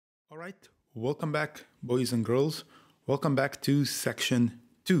All right, welcome back, boys and girls. Welcome back to section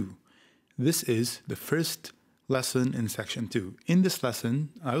 2. This is the first lesson in section 2. In this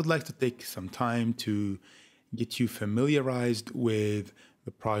lesson, I would like to take some time to get you familiarized with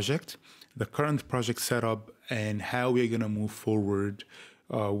the project, the current project setup, and how we're going to move forward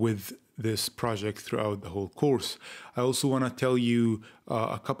with this project throughout the whole course. I also want to tell you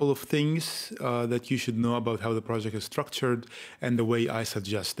a couple of things that you should know about how the project is structured and the way I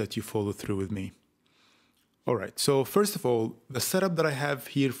suggest that you follow through with me. All right, so first of all, the setup that I have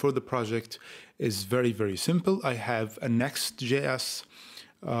here for the project is very, very simple. I have a Next.js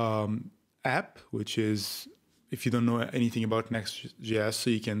app, which is, if you don't know anything about Next.js, so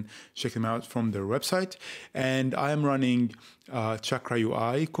you can check them out from their website. And I'm running Chakra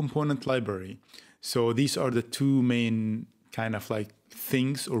UI component library. So these are the two main kind of like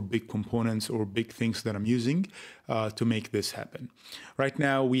things or big components or big things that I'm using to make this happen. Right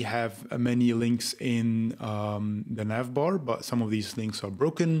now, we have many links in the nav bar, but some of these links are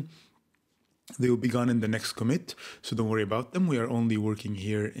broken. They will be gone in the next commit, so don't worry about them. We are only working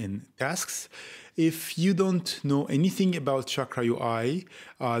here in tasks. If you don't know anything about Chakra UI,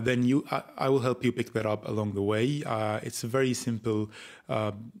 then I will help you pick that up along the way. It's a very simple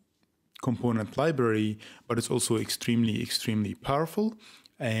component library, but it's also extremely, extremely powerful.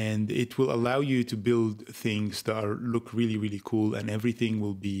 And it will allow you to build things that look really, really cool, and everything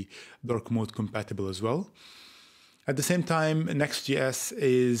will be dark mode compatible as well. At the same time, Next.js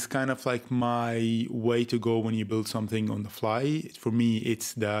is kind of like my way to go when you build something on the fly. For me,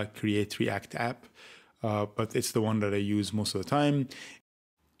 it's the Create React app, but it's the one that I use most of the time.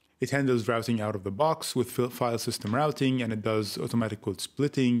 It handles routing out of the box with file system routing, and it does automatic code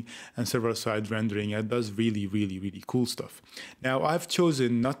splitting and server-side rendering. It does really, really, really cool stuff. Now, I've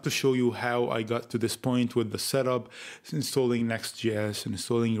chosen not to show you how I got to this point with the setup, installing Next.js,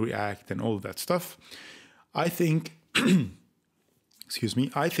 installing React, and all of that stuff. I think, I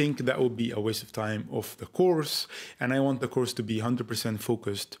think that would be a waste of time of the course, and I want the course to be 100%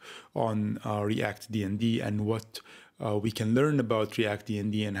 focused on React DnD and what we can learn about React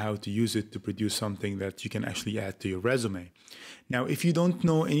DnD and how to use it to produce something that you can actually add to your resume. Now, if you don't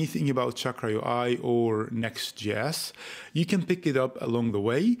know anything about Chakra UI or Next.js, you can pick it up along the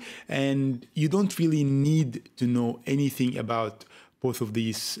way, and you don't really need to know anything about both of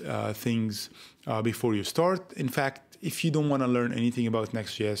these things before you start. In fact, if you don't want to learn anything about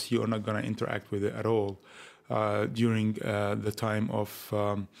Next.js, you are not going to interact with it at all during the time of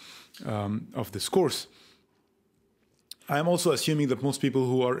this course. I'm also assuming that most people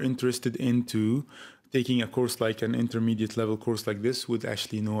who are interested into taking a course like an intermediate level course like this would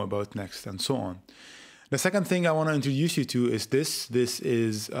actually know about Next and so on. The second thing I want to introduce you to is this. This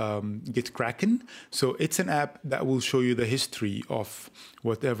is GitKraken. So it's an app that will show you the history of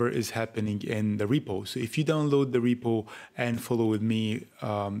whatever is happening in the repo. So if you download the repo and follow with me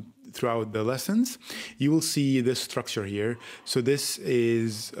throughout the lessons, you will see this structure here. So this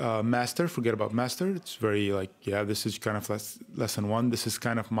is master. Forget about master. It's very like, yeah, this is kind of lesson 1. This is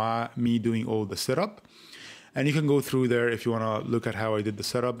kind of me doing all the setup. And you can go through there if you want to look at how I did the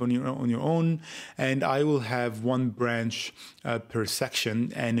setup on your own. And I will have one branch per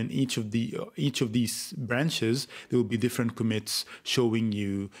section, and in each of these branches there will be different commits showing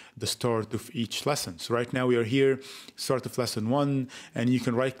you the start of each lesson. So right now we are here, start of lesson 1, and you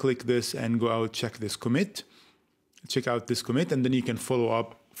can right-click this and go out, check this commit, check out this commit, and then you can follow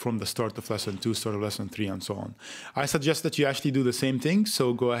up from the start of lesson 2, start of lesson 3, and so on. I suggest that you actually do the same thing.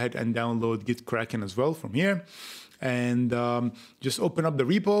 So go ahead and download GitKraken as well from here, and just open up the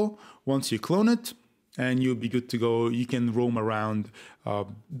repo once you clone it, and you'll be good to go. You can roam around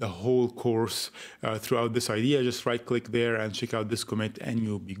the whole course throughout this idea. Just right-click there and check out this commit, and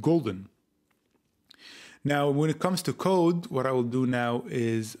you'll be golden. Now, when it comes to code, what I will do now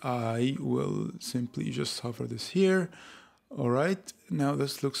is I will simply just hover this here. All right, now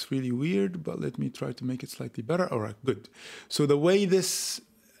this looks really weird, but let me try to make it slightly better. All right, good. So the way this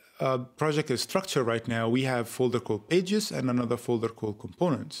project is structured right now, we have a folder called pages and another folder called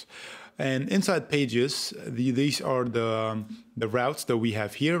components. And inside pages, these are the routes that we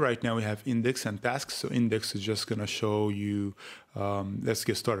have here. Right now we have index and tasks. So index is just going to show you, let's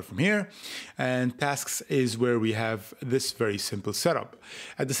get started from here. And tasks is where we have this very simple setup.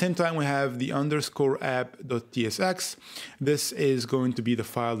 At the same time, we have the underscore app.tsx. This is going to be the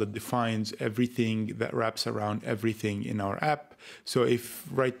file that defines everything that wraps around everything in our app. So if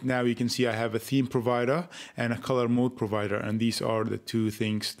right now you can see I have a theme provider and a color mode provider, and these are the two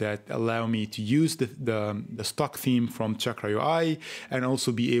things that allow me to use the stock theme from Chakra UI and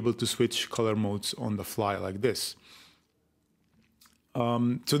also be able to switch color modes on the fly like this.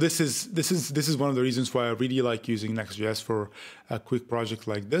 So this is one of the reasons why I really like using Next.js for a quick project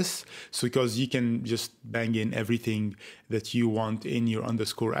like this. So because you can just bang in everything that you want in your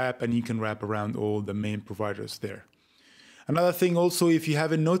underscore app, and you can wrap around all the main providers there. Another thing also, if you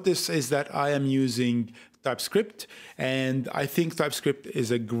haven't noticed, is that I am using Typescript, and I think Typescript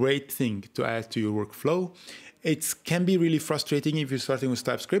is a great thing to add to your workflow. It can be really frustrating if you're starting with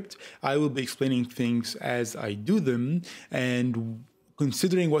Typescript. I will be explaining things as I do them, and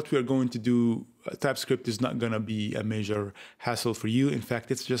considering what we are going to do, TypeScript is not going to be a major hassle for you. In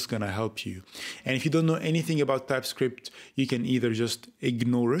fact, it's just going to help you. And if you don't know anything about TypeScript, you can either just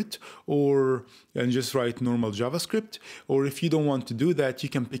ignore it and just write normal JavaScript. Or if you don't want to do that, you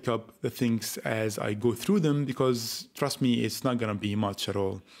can pick up the things as I go through them, because trust me, it's not going to be much at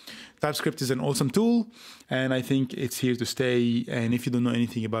all. TypeScript is an awesome tool, and I think it's here to stay. And if you don't know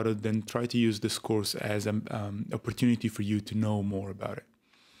anything about it, then try to use this course as an opportunity for you to know more about it.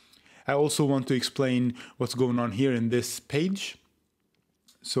 I also want to explain what's going on here in this page.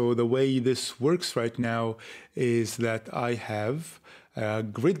 So the way this works right now is that I have a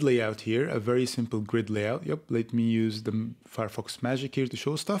grid layout here, a very simple grid layout. Yep, let me use the Firefox magic here to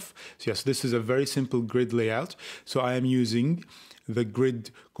show stuff. So yes, this is a very simple grid layout. So I am using the grid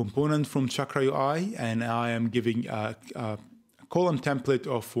component from Chakra UI, and I am giving a column template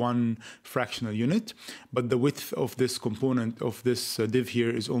of one fractional unit, but the width of this component of this div here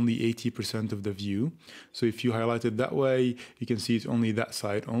is only 80% of the view. So if you highlight it that way, you can see it's only that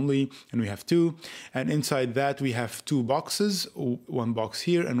side only, and we have two. And inside that, we have two boxes, one box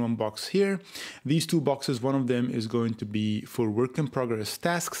here and one box here. These two boxes, one of them is going to be for work in progress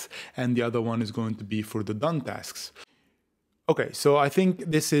tasks, and the other one is going to be for the done tasks. Okay, so I think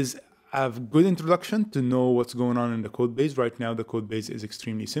this is a good introduction to know what's going on in the code base. Right now, the code base is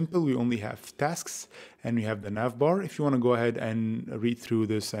extremely simple. We only have tasks and we have the nav bar. If you want to go ahead and read through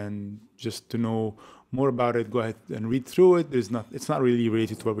this and just to know more about it, go ahead and read through it. It's not really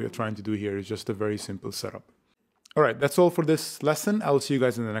related to what we are trying to do here. It's just a very simple setup. All right, that's all for this lesson. I will see you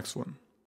guys in the next one.